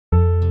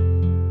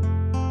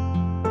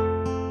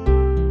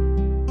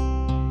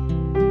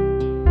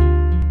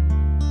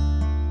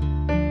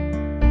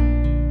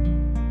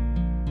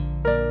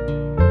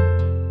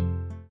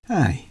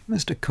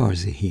Mr.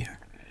 Causey here.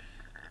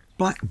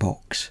 Black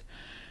box.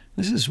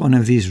 This is one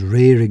of these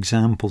rare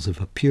examples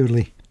of a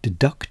purely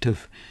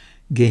deductive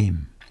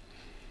game.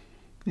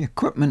 The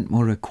equipment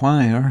will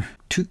require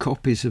 2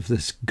 copies of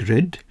this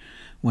grid,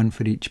 one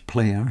for each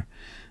player.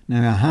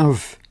 Now I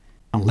have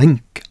a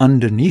link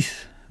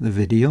underneath the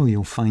video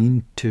you'll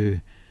find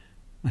to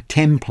a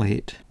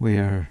template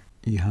where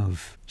you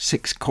have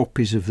 6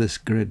 copies of this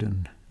grid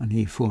on an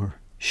A4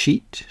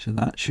 sheet, so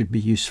that should be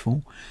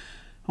useful.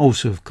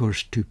 Also, of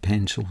course, 2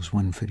 pencils,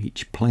 one for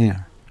each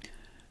player.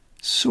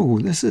 So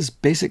this is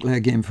basically a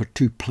game for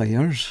 2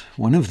 players.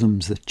 One of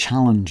them's the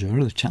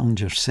challenger. The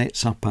challenger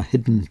sets up a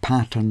hidden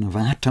pattern of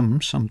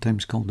atoms,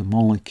 sometimes called a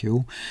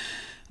molecule.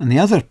 And the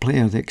other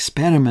player, the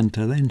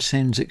experimenter, then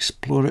sends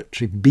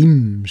exploratory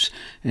beams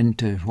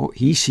into what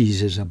he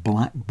sees as a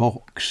black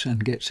box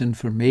and gets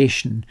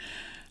information,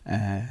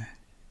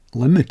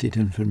 limited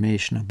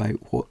information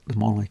about what the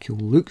molecule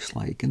looks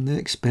like. And the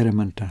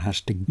experimenter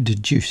has to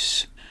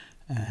deduce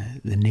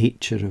the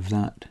nature of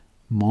that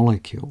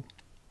molecule.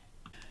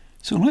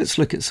 So let's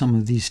look at some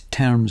of these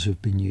terms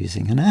we've been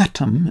using. An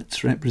atom,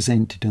 it's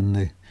represented on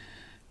the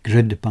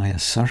grid by a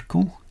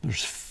circle.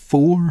 There's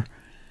 4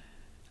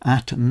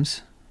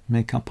 atoms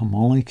make up a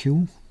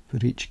molecule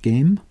for each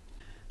game.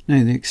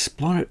 Now the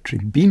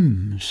exploratory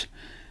beams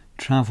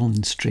travel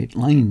in straight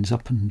lines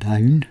up and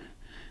down.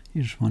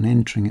 Here's one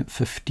entering at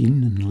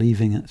 15 and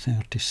leaving at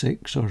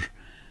 36, or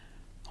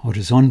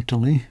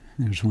horizontally.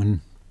 There's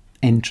one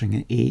entering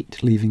at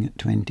 8, leaving at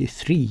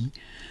 23.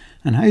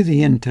 And how they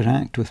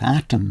interact with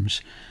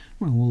atoms,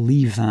 well, we'll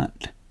leave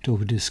that till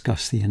we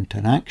discuss the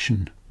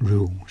interaction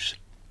rules.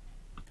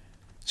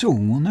 So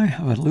we'll now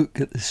have a look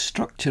at the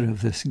structure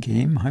of this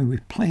game, how we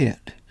play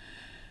it.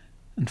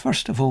 And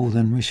first of all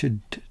then we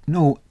should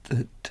note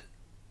that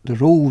the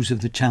roles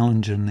of the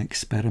challenger and the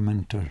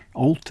experimenter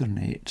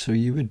alternate. So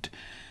you would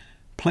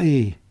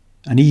play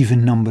an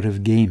even number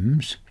of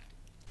games.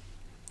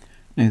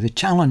 Now the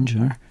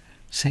challenger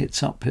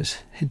sets up his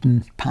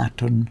hidden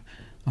pattern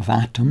of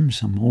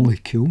atoms, a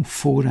molecule,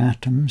 4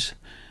 atoms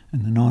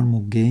in the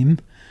normal game,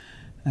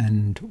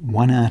 and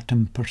 1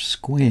 atom per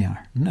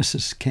square. And this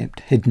is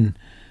kept hidden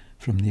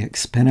from the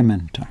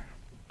experimenter.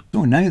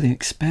 So now the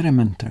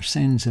experimenter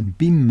sends a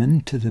beam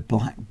into the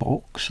black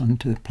box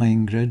onto the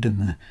playing grid, and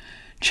the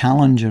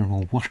challenger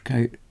will work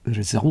out the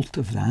result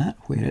of that,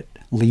 where it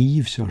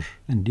leaves, or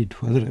indeed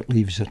whether it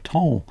leaves at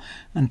all,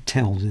 and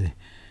tell the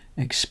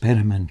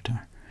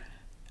experimenter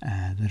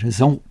the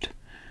result.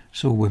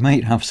 So we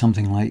might have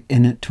something like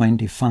in at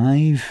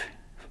 25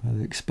 for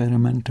the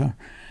experimenter,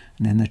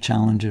 and then the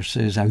challenger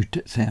says out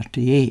at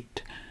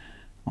 38.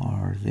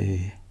 Or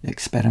the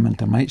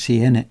experimenter might say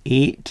in at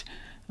 8,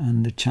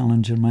 and the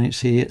challenger might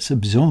say it's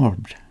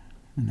absorbed.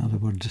 In other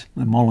words,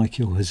 the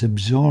molecule has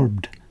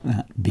absorbed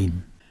that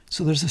beam.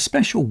 So there's a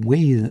special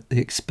way that the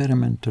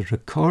experimenter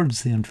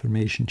records the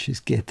information she's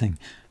getting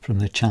from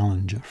the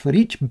challenger. For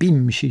each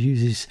beam she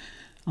uses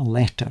a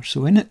letter.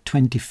 So in at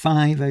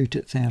 25, out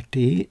at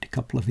 38, a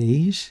couple of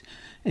A's.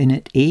 In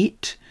at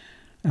 8,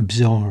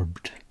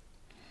 absorbed.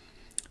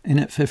 In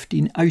at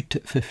 15, out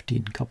at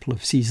 15, a couple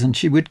of C's. And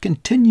she would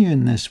continue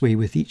in this way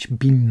with each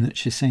beam that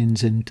she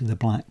sends into the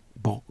black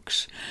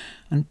box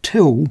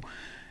until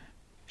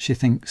she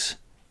thinks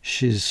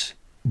she's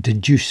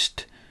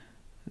deduced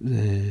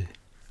the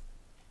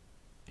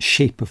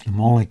shape of the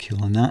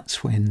molecule, and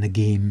that's when the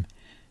game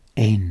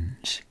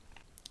ends.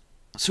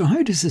 So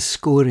how does the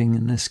scoring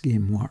in this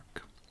game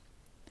work?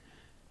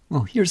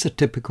 Well, here's a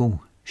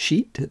typical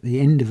sheet at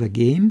the end of a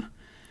game.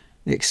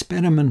 The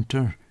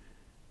experimenter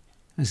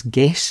has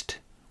guessed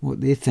what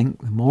they think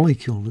the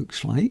molecule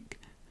looks like,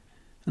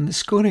 and the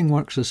scoring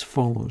works as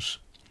follows.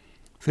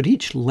 For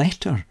each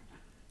letter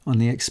on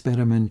the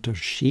experimenter's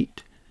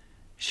sheet,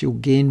 she'll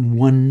gain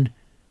 1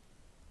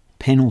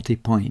 penalty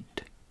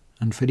point,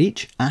 and for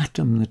each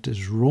atom that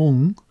is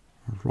wrong,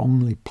 or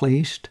wrongly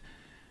placed,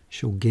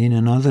 she'll gain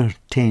another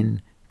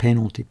 10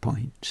 penalty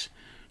points.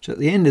 So at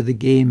the end of the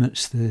game,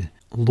 it's the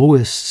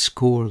lowest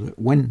score that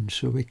wins,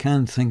 so we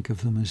can think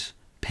of them as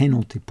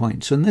penalty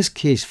points. So in this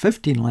case,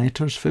 15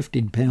 letters,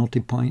 15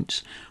 penalty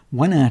points,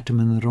 1 atom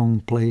in the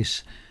wrong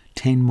place,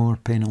 10 more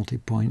penalty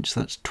points.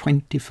 That's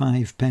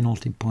 25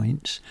 penalty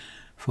points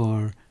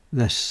for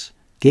this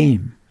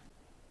game.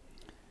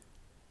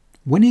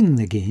 Winning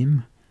the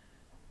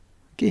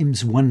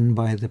game's won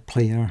by the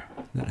player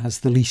that has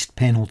the least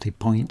penalty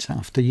points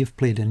after you've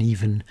played an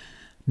even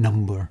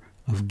number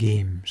of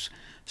games.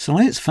 So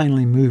let's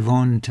finally move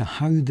on to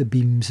how the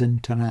beams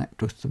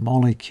interact with the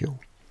molecule.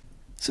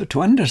 So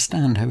to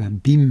understand how a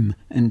beam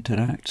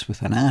interacts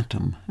with an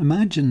atom,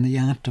 imagine the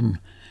atom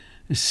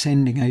is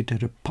sending out a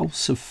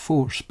repulsive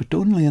force, but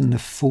only in the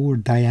 4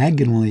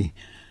 diagonally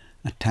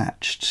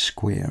attached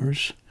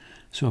squares.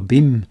 So a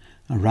beam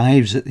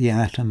arrives at the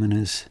atom and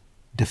is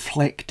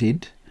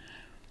deflected.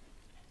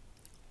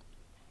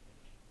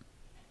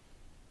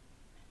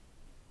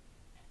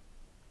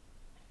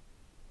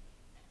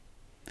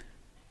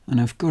 And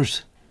of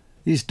course,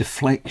 these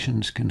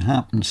deflections can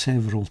happen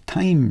several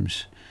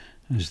times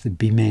as the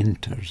beam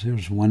enters.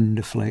 There's 1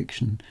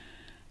 deflection,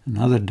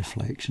 Another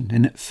deflection,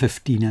 in at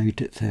 15,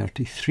 out at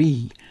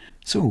 33.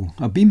 So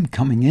a beam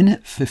coming in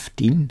at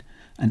 15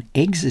 and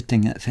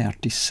exiting at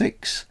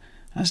 36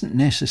 hasn't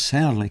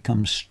necessarily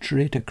come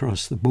straight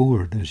across the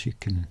board, as you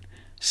can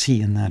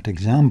see in that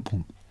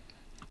example.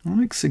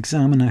 Let's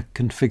examine a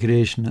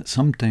configuration that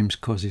sometimes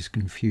causes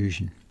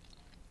confusion.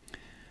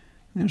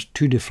 There's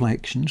two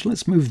deflections.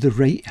 Let's move the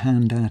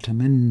right-hand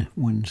atom in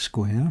one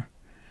square.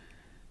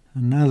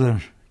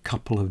 Another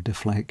couple of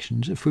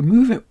deflections. If we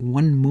move it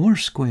one more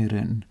square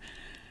in,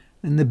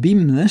 then the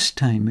beam this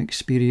time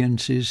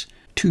experiences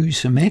two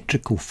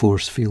symmetrical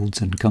force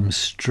fields and comes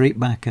straight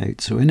back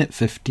out. So in at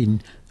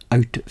 15,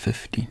 out at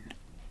 15.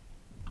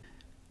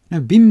 Now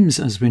beams,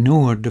 as we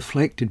know, are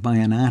deflected by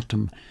an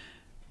atom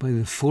by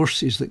the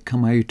forces that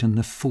come out on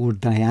the four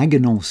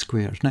diagonal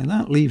squares. Now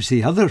that leaves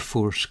the other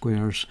four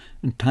squares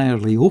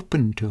entirely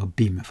open to a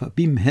beam. If a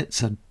beam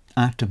hits an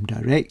atom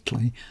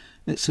directly,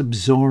 it's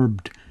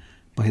absorbed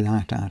by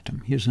that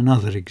atom. Here's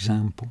another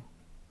example.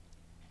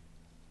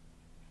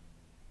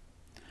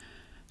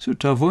 So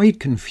to avoid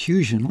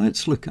confusion,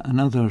 let's look at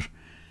another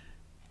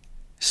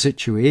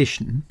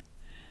situation.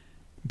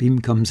 Beam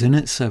comes in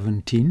at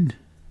 17,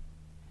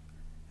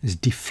 is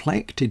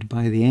deflected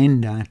by the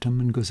end atom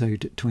and goes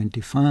out at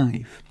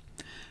 25.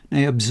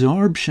 Now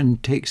absorption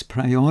takes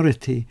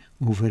priority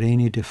over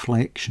any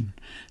deflection.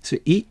 So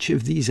each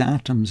of these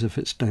atoms, if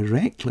it's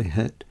directly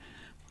hit,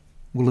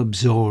 will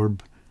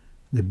absorb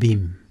the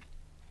beam.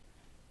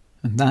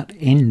 And that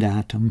end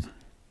atom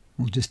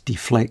will just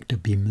deflect a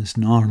beam as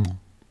normal.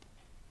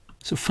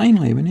 So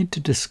finally, we need to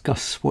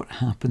discuss what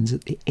happens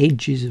at the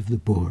edges of the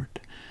board.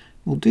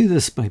 We'll do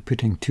this by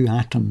putting two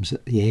atoms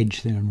at the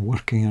edge there and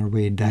working our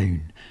way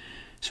down.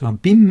 So a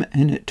beam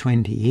in at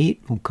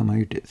 28 will come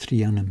out at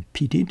 3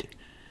 unimpeded.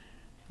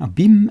 A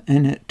beam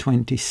in at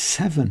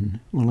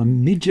 27 will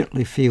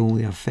immediately feel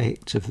the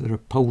effects of the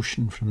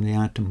repulsion from the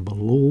atom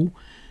below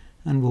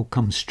and will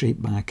come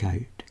straight back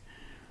out.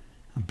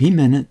 A beam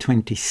in at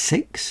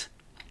 26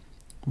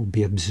 will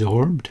be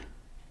absorbed.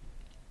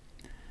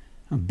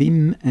 A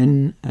beam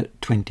in at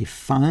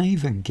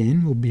 25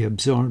 again will be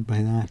absorbed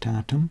by that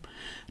atom.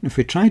 And if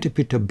we try to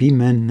put a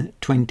beam in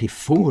at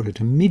 24,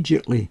 it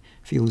immediately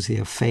feels the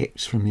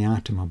effects from the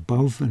atom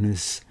above and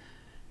is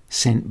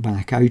sent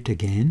back out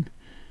again.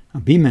 A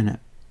beam in at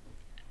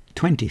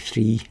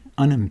 23,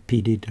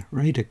 unimpeded,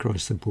 right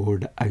across the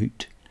board,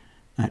 out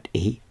at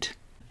 8.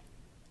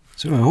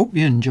 So I hope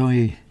you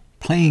enjoy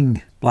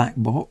playing Black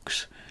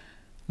Box.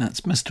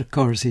 That's Mr.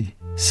 Corsi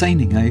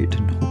signing out,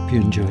 and hope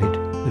you enjoyed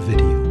the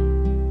video.